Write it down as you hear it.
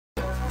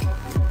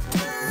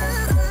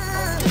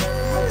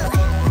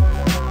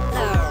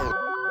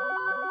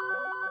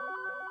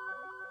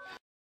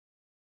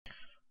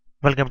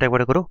Welcome take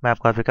बड़े गुरु। मैं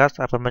आपका विकास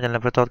आपका मैं चैनल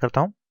पर स्वागत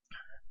करता हूँ।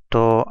 तो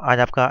आज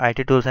आपका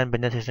IT tools and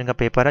business system का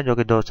पेपर है जो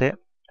कि 2 से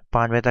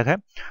 5 बजे तक है।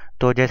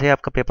 तो जैसे ही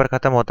आपका पेपर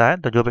खत्म होता है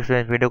तो जो भी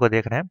स्टूडेंट वीडियो को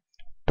देख रहे हैं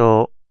तो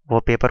वो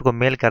पेपर को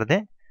मेल कर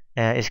दें,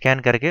 स्कैन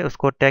करके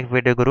उसको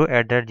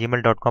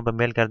techvideoguru@gmail.com पर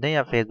मेल कर दें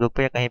या फेसबुक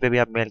पे या कहीं पे भी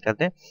आप मेल कर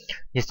दें,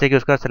 जिससे कि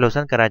उसका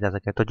सोल्यूशन कराया जा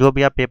सके। तो जो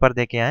भी आप पेपर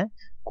दे के आएँ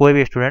कोई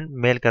भी स्टूडेंट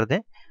मेल कर दें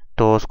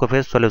तो उसको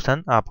फिर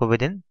सोल्यूशन आपको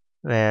विद इन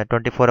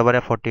 24 आवर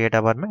या 48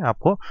 आवर में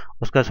आपको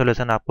उसका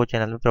सोल्यूशन आपको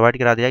चैनल में प्रोवाइड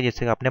करा दिया,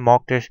 जिससे अपने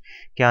मॉक टेस्ट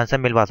के आंसर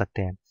मिलवा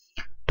सकते हैं।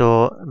 तो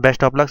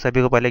बेस्ट ऑफ लक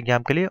सभी को पहले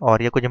एग्जाम के लिए।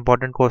 और ये कुछ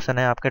इंपॉर्टेंट क्वेश्चन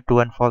है आपके ट्रू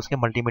एंड फॉल्स के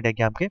मल्टीमीडिया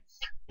एग्जाम के,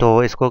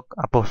 तो इसको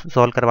आप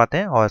सॉल्व करवाते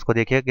हैं और इसको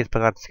देखिए किस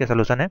प्रकार से इसके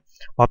सोल्यूशन है।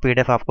 और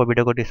पीडीएफ आपको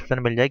वीडियो को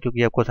डिस्क्रिप्शन मिल जाए,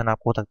 क्योंकि ये क्वेश्चन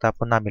आपको हो सकता है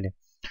आपको ना मिले।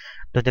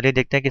 तो चलिए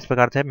देखते हैं किस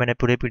प्रकार से मैंने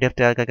पूरी पीडीएफ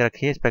तैयार करके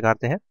रखी है। इस प्रकार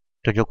से है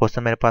तो जो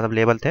क्वेश्चन मेरे पास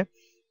अवेलेबल थे।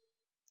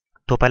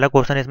 तो पहला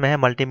क्वेश्चन इसमें है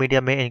मल्टीमीडिया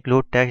में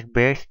इंक्लूड टेक्स्ट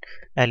बेस्ड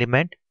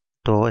एलिमेंट।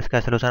 तो इसका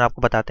सोल्यूशन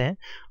आपको बताते हैं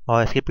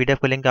और इसकी पीडीएफ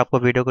का लिंक आपको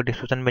वीडियो को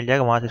डिस्क्रिप्शन में मिल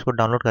जाएगा, वहाँ से इसको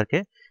डाउनलोड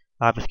करके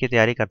आप इसकी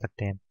तैयारी कर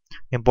सकते हैं।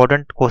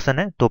 इंपॉर्टेंट क्वेश्चन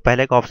है। तो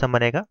पहले का ऑप्शन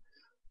बनेगा,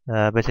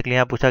 बेसिकली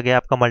यहाँ पूछा गया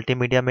आपका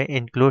मल्टीमीडिया में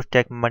इंक्लूड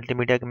टेक्स्ट,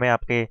 मल्टीमीडिया में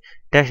आपके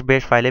टेक्स्ट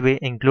बेस्ड फाइलें भी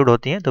इंक्लूड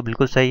होती हैं, तो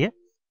बिल्कुल सही है।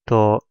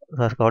 तो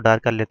इसको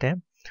डार्क कर लेते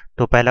हैं।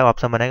 तो पहला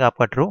ऑप्शन बनेगा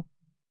आपका ट्रू।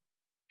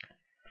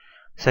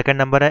 सेकंड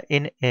नंबर है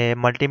इन ए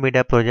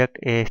multimedia project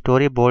a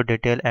story board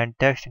detail and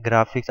text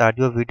graphics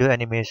audio video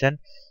animation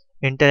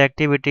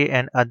interactivity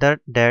and other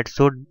that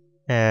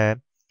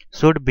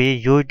should be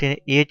used in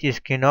each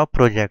skin of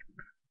project।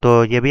 तो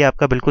ये भी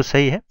आपका बिल्कुल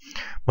सही है।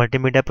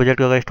 मल्टीमीडिया प्रोजेक्ट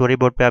को अगर स्टोरी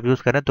बोर्ड पे आप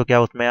यूज़ करें तो क्या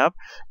उसमें आप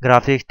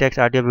graphics text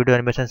audio video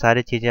animation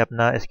सारी चीज़ें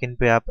अपना स्क्रीन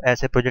पे आप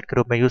ऐसे प्रोजेक्ट के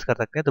रूप में यूज़ कर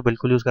सकते हैं, तो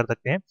बिल्कुल यूज़ कर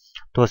सकते हैं।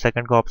 तो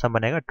सेकंड का ऑप्शन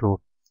बनेगा ट्रू।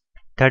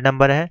 थर्ड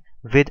नंबर है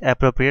with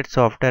appropriate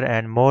software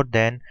and more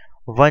than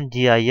 1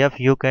 GIF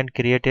you can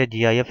create a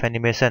GIF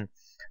animation.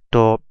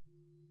 तो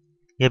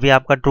ये भी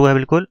आपका ट्रू है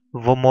बिल्कुल।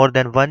 वो मोर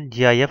देन 1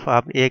 GIF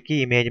आप एक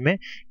ही इमेज में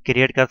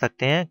क्रिएट कर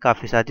सकते हैं,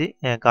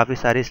 काफ़ी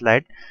सारी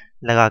स्लाइड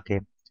लगा के,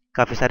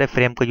 काफ़ी सारे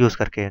फ्रेम को यूज़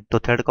करके। तो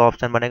थर्ड का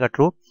ऑप्शन बनेगा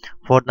ट्रू।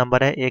 फोर्थ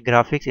नंबर है ए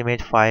graphics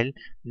image file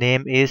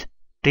name is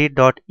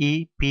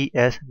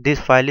t.eps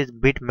this file is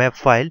bit map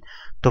file.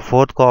 तो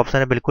फोर्थ का ऑप्शन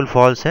है बिल्कुल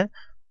फॉल्स है।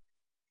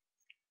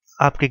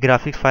 आपकी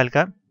ग्राफिक्स फाइल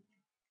का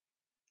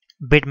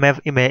बिट मैप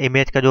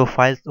इमेज का जो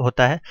फाइल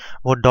होता है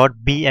वो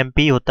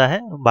 .bmp होता है,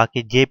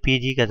 बाकी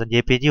जेपीजी का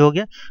जेपीजी हो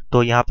गया,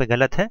 तो यहाँ पे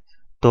गलत है।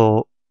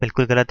 तो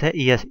बिल्कुल गलत है।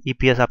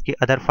 ईपीएस आपकी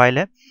अदर फाइल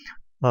है,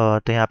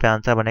 तो यहाँ पे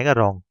आंसर बनेगा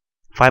रॉन्ग।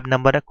 5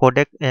 नंबर है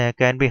codec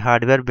can be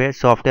hardware based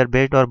software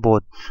based और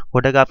बोथ।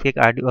 कोडेक आपकी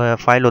एक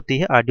फाइल होती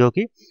है ऑडियो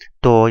की,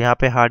 तो यहाँ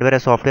पे हार्डवेयर है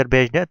सॉफ्टवेयर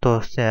बेस्ड है, तो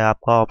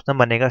आपका ऑप्शन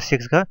बनेगा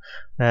 6 का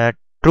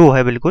ट्रू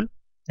है बिल्कुल।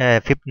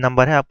 5th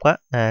नंबर है आपका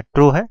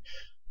ट्रू है।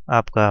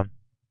 आपका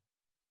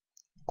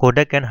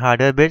codec and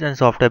hardware based and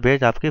software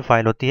based आपकी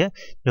फाइल होती है,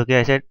 जो कि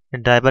ऐसे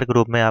ड्राइवर के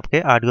रूप में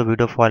आपके ऑडियो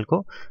वीडियो फाइल को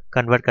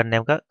कन्वर्ट करने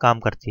का काम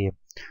करती है।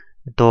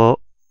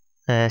 तो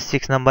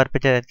 6 नंबर पे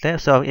चलते हैं।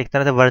 सो एक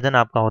तरह से वर्जन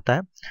आपका होता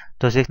है।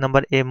 तो 6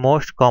 number a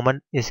most common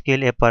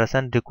skill a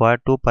person require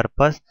to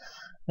purpose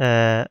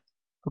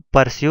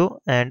pursue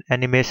and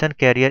animation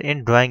career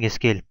in drawing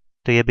skill.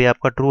 तो ये भी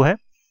आपका ट्रू है।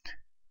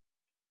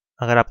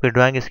 अगर आपकी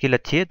ड्राइंग स्किल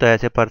अच्छी है तो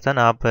ऐसे पर्सन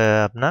आप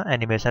अपना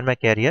एनिमेशन में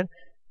कैरियर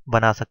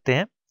बना सकते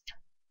हैं।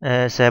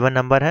 7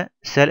 नंबर है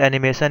cell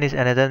animation is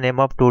another name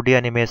of 2D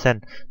animation.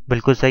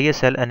 बिल्कुल सही है।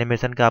 सेल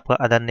एनिमेशन का आपका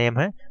अदर नेम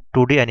है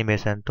 2D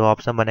एनिमेशन, तो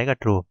ऑप्शन बनेगा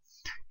ट्रू।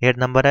 8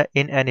 नंबर है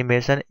इन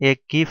एनिमेशन ए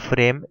की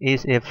frame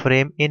is a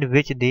frame in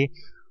which the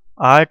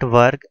art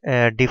work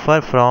differ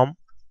from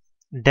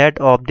that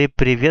of the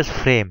previous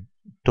frame.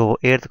 तो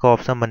 8th का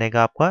ऑप्शन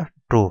बनेगा आपका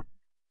true.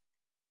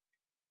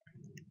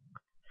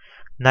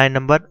 9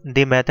 number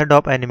the method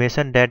of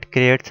animation that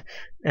creates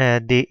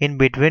the in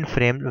between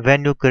frame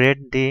when you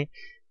create the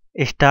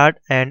start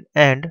and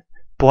and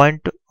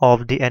point of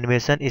the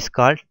animation is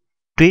called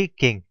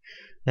tweaking.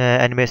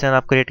 Animation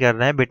आप create कर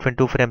रहे हैं between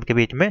 2 frame के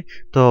बीच में,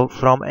 तो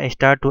from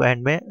start to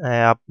and में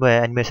आप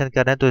animation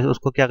कर रहे हैं, तो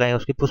उसको क्या कहेंगे,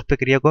 उसकी उस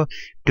प्रक्रिया को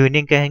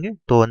ट्यूनिंग कहेंगे।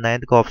 तो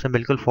 9th का ऑप्शन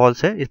बिल्कुल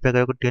फॉल्स है, इस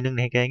प्रक्रिया को ट्यूनिंग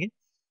नहीं कहेंगे,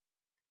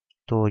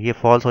 तो ये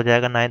फॉल्स हो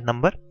जाएगा 9th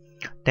number.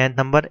 10th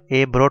number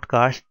A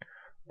broadcast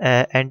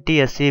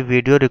NTSC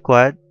video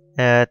require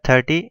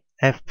 30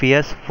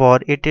 FPS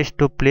for it is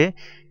to play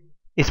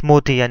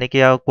smooth ही, यानी कि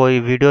आप कोई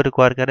वीडियो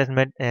रिकॉर्ड कर रहे हैं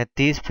इसमें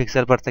 30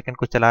 पिक्सल पर सेकंड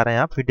को चला रहे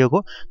हैं आप वीडियो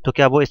को, तो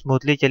क्या वो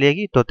स्मूथली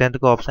चलेगी। तो 10th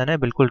का ऑप्शन है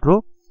बिल्कुल ट्रू।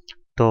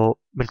 तो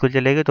बिल्कुल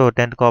चलेगी, तो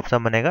 10th का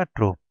ऑप्शन बनेगा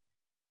ट्रू।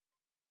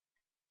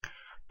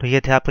 तो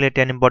ये थे आपके लिए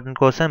 10 इंपॉर्टेंट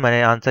क्वेश्चन।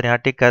 मैंने आंसर यहाँ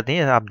टिक कर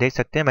दिए, आप देख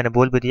सकते हैं, मैंने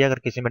बोल भी दिया। अगर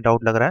किसी में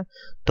डाउट लग रहा है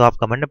तो आप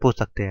कमेंट में पूछ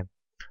सकते हैं।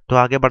 तो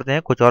आगे बढ़ते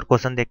हैं, कुछ और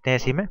क्वेश्चन देखते हैं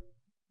इसी में।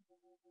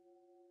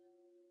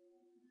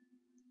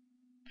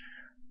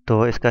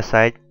 तो इसका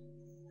साइज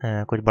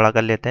कुछ बड़ा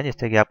कर लेते हैं,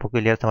 जिससे कि आपको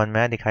क्लियर समझ में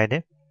आए, दिखाई दे।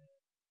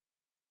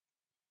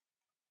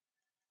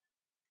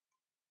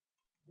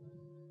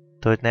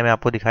 तो इतने में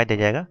आपको दिखाई दे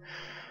जाएगा।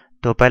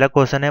 तो पहला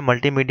क्वेश्चन है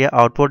multimedia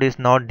output is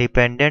not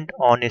dependent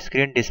on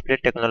screen display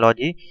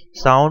technology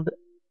sound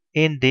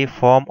in the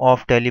form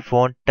of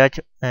telephone touch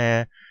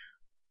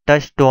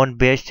touch tone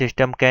based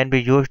system can be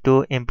used to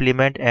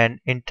implement an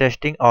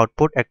interesting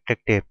output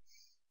attractive।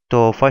 तो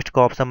फर्स्ट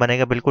का option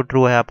बनेगा बिल्कुल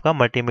true है आपका।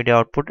 Multimedia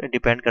output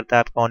depend करता है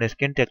आपका on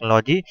screen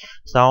technology,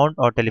 sound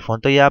और टेलीफोन।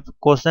 तो ये आप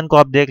क्वेश्चन को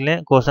आप देख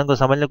लें, क्वेश्चन को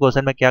समझ लें,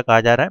 क्वेश्चन में क्या कहा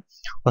जा रहा है,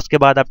 उसके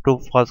बाद आप ट्रू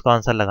फॉल्स का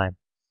आंसर लगाएं।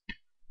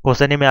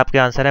 क्वेश्चन ही में आपके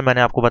आंसर है,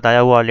 मैंने आपको बताया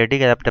हुआ ऑलरेडी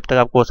कि जब तक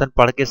आप क्वेश्चन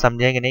पढ़ के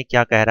समझेंगे नहीं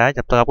क्या कह रहा है,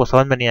 जब तक आपको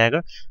समझ में नहीं आएगा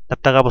तब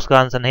तक आप उसका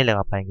आंसर नहीं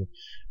लगा पाएंगे।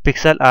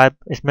 पिक्सल आप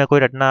इसमें कोई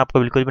रटना आपको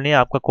बिल्कुल भी नहीं है,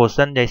 आपका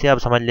क्वेश्चन जैसे आप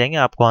समझ लेंगे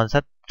आपको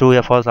आंसर ट्रू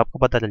या फॉल्स आपको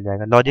पता चल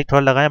जाएगा। लॉजिक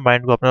थोड़ा लगाएं,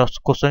 माइंड को अपने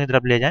क्वेश्चन की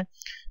तरफ ले जाएं,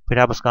 फिर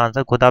आप उसका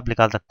आंसर खुद आप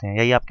निकाल सकते हैं।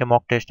 यही आपके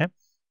मॉक टेस्ट है।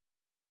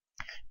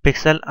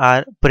 Pixel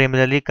are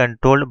प्रिमिनरली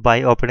controlled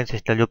by operating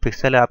system. जो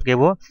पिक्सल है आपके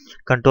वो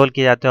कंट्रोल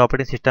किए जाते हैं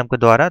ऑपरेटिंग सिस्टम के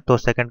द्वारा। तो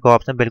सेकंड का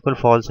ऑप्शन बिल्कुल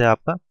फॉल्स है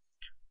आपका,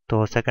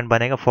 तो सेकंड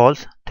बनेगा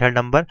false. Third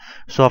number,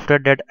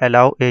 software that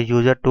allow a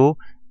user to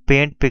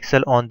paint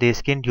pixel on the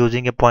screen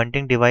using A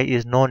pointing device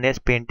is known as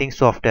painting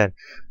software.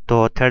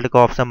 तो थर्ड का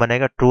ऑप्शन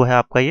बनेगा ट्रू है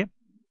आपका। ये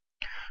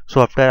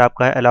सॉफ्टवेयर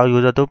आपका allow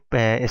user to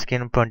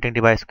screen pointing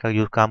device का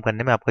use काम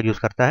करने में आपका यूज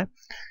करता है।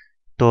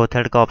 तो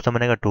थर्ड का ऑप्शन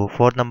बनेगा true.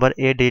 Fourth number,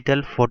 A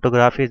digital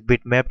photograph is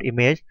बिटमैप्ड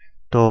image.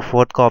 तो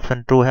फोर्थ का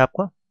ऑप्शन ट्रू है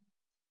आपका।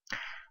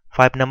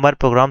 5 number,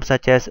 program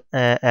such as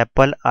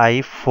Apple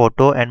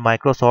iPhoto and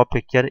Microsoft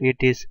Picture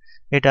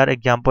it are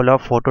example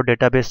of photo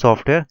database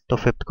software। तो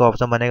फिफ्थ का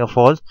ऑप्शन बनेगा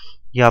false,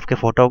 ये आपके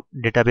फोटो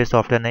डेटाबेस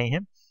सॉफ्टवेयर नहीं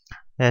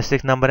है।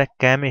 6 नंबर है,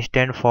 cam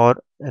stand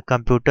for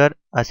computer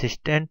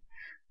assistant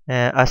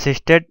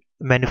assisted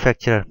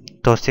manufacturer.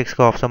 तो 6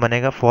 का ऑप्शन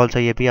बनेगा फॉल्स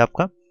है ये भी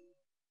आपका।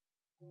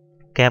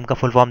 कैम का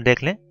फुल फॉर्म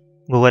देख लें,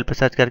 गूगल पे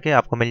सर्च करके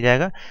आपको मिल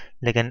जाएगा,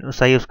 लेकिन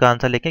सही उसका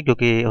आंसर लिखें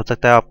क्योंकि हो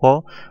सकता है आपको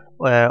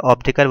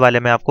ऑप्टिकल वाले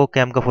में आपको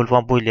कैम का फुल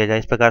फॉर्म पूछ लिया जाए।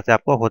 इस प्रकार से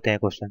आपको होते हैं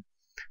question.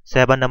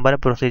 7 number,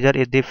 procedure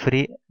is the free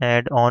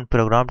add on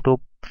programme to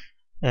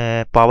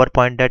power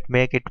point date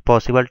make it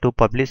possible to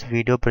publish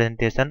video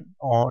presentation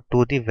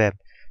to the web.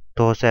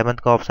 तो 7th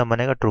का ऑप्शन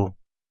बनेगा ट्रू।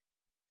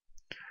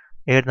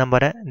 8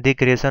 नंबर है, the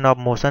creation of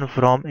motion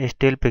from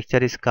still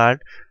picture is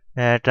called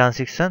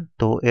transition.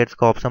 तो 8th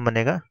का option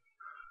बनेगा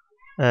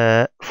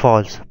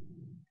false.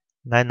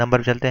 9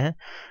 number चलते हैं,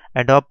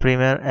 Adobe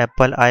Premiere,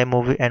 Apple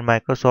iMovie and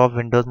Microsoft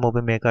Windows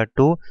Movie Maker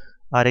 2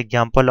 are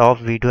example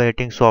of video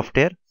editing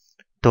software।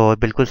 तो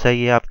बिल्कुल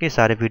सही है आपके,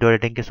 सारे वीडियो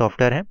एडिटिंग के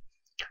सॉफ्टवेयर हैं।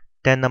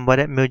 10 नंबर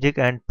है, music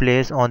and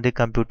place on the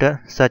computer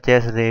such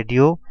as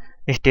radio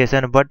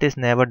station but is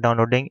never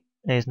downloading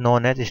is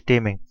known as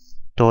streaming.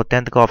 तो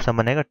 10th का ऑप्शन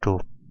बनेगा ट्रू,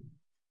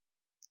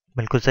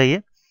 बिल्कुल सही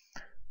है।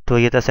 तो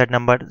ये था सेट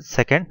नंबर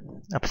सेकेंड।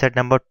 अब सेट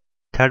नंबर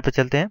थर्ड पे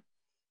चलते हैं।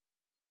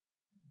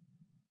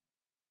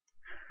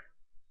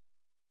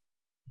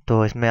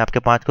 तो इसमें आपके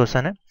 5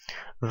 क्वेश्चन है।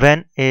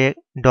 व्हेन ए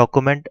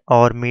डॉक्यूमेंट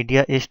और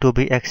media is to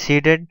be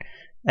exceeded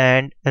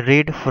and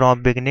read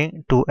from beginning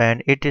to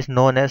and it is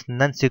known as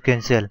non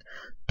sequential.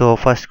 तो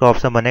फर्स्ट का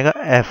ऑप्शन बनेगा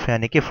एफ,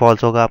 यानी कि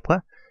फॉल्स होगा आपका।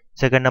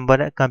 सेकंड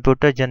नंबर है,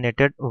 computer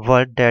generated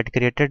word that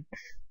created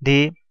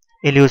the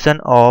evolution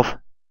of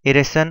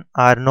इरेशन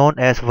are known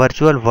as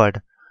virtual word.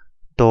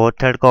 तो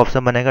third का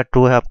ऑप्शन बनेगा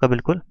ट्रू है आपका,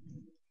 बिल्कुल।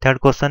 थर्ड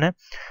क्वेश्चन है,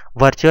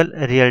 virtual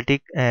reality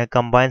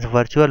combines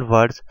virtual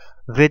words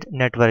with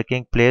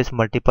networking place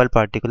multiple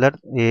particular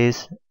is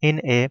in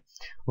a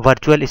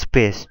virtual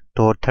space।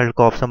 तो third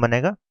का option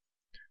बनेगा,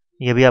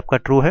 ये भी आपका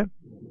ट्रू है।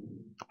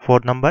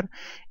 Fourth number,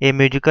 A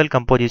musical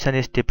composition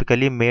is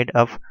typically made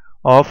up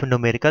of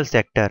numerical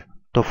sector.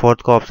 तो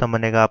fourth का option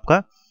बनेगा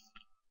आपका,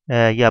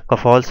 ये आपका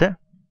फॉल्स है।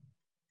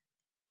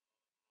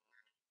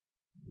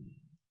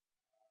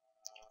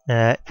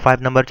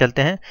 5 नंबर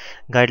चलते हैं,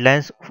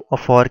 guidelines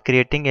for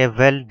creating a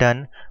well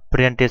done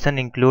presentation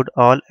include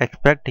all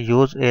expect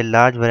use a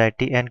large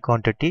variety and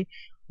quantity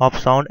of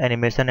sound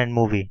animation and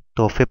movie।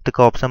 तो फिफ्थ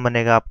का ऑप्शन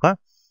बनेगा आपका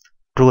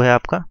ट्रू है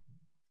आपका।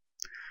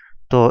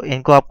 तो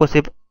इनको आपको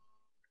सिर्फ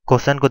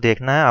क्वेश्चन को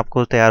देखना है,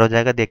 आपको तैयार हो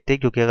जाएगा देखते ही,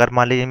 क्योंकि अगर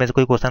मान लीजिए इनमें से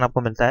कोई क्वेश्चन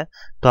आपको मिलता है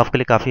तो आपके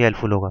लिए काफ़ी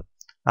हेल्पफुल होगा।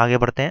 आगे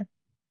बढ़ते हैं।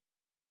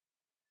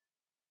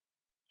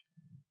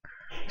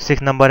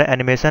 6 number,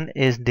 animation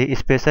is the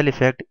special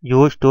effect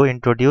use to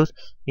introduce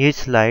each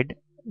slide.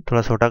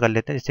 थोड़ा छोटा कर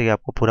लेते हैं जिससे कि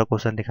आपको पूरा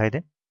क्वेश्चन दिखाई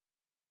दे।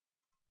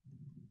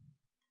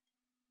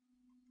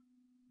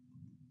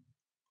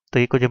 तो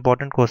ये कुछ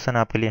इंपॉर्टेंट क्वेश्चन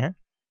आपके लिए हैं।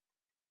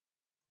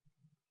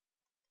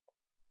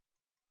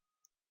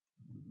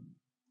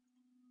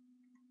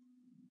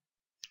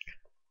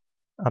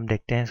 अब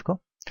देखते हैं इसको।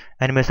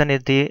 Animation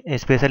is the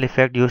special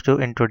effect use to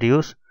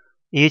introduce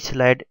each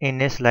slide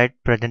in A slide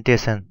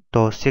presentation.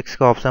 तो 6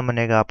 का ऑप्शन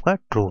बनेगा आपका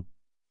ट्रू।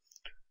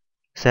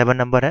 7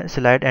 नंबर है,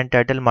 slide and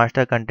title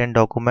master content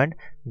document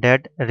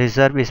date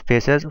reserve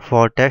spaces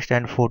for text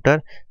and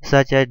footer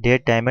such as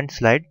date time and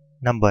slide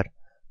number.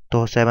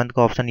 तो 7th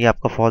का option ये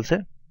आपका false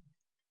है।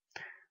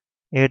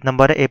 8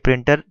 नंबर है, ए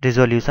printer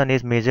resolution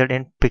is measured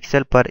in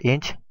pixel पर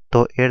inch.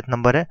 तो 8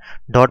 number है,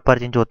 dot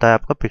पर इंच होता है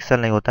आपका, पिक्सल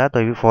नहीं होता है, तो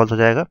ये भी फॉल्स हो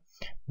जाएगा।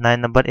 9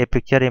 number, A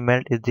picture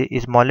image is the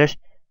smallest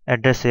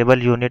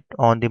addressable unit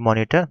on the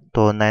monitor.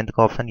 तो 9th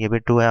का ऑप्शन ये भी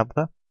ट्रू है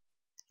आपका।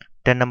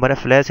 10 नंबर है,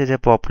 flash is a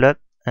popular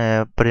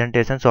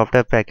presentation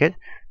software package.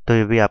 तो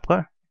ये भी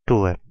आपका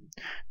ट्रू है।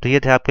 तो ये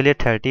थे आपके लिए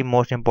 30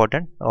 मोस्ट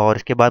इंपॉर्टेंट, और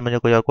इसके बाद मुझे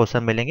कोई और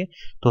क्वेश्चन मिलेंगे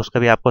तो उसका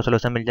भी आपको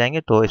सोल्यूशन मिल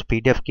जाएंगे। तो इस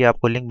पीडीएफ की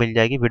आपको लिंक मिल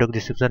जाएगी वीडियो के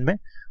डिस्क्रिप्शन में,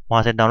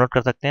 वहाँ से डाउनलोड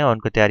कर सकते हैं और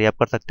उनकी तैयारी आप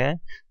कर सकते हैं।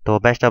 तो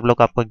बेस्ट आप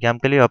लोग आपको एग्जाम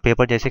के लिए, और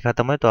पेपर जैसे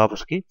खत्म हो तो आप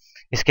उसकी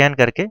स्कैन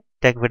करके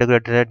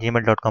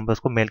techvideo@gmail.com पर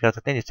उसको मेल कर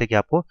सकते हैं, जिससे कि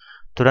आपको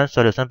तुरंत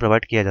सोल्यूशन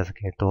प्रोवाइड किया जा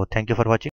सके। तो थैंक यू फॉर वॉचिंग।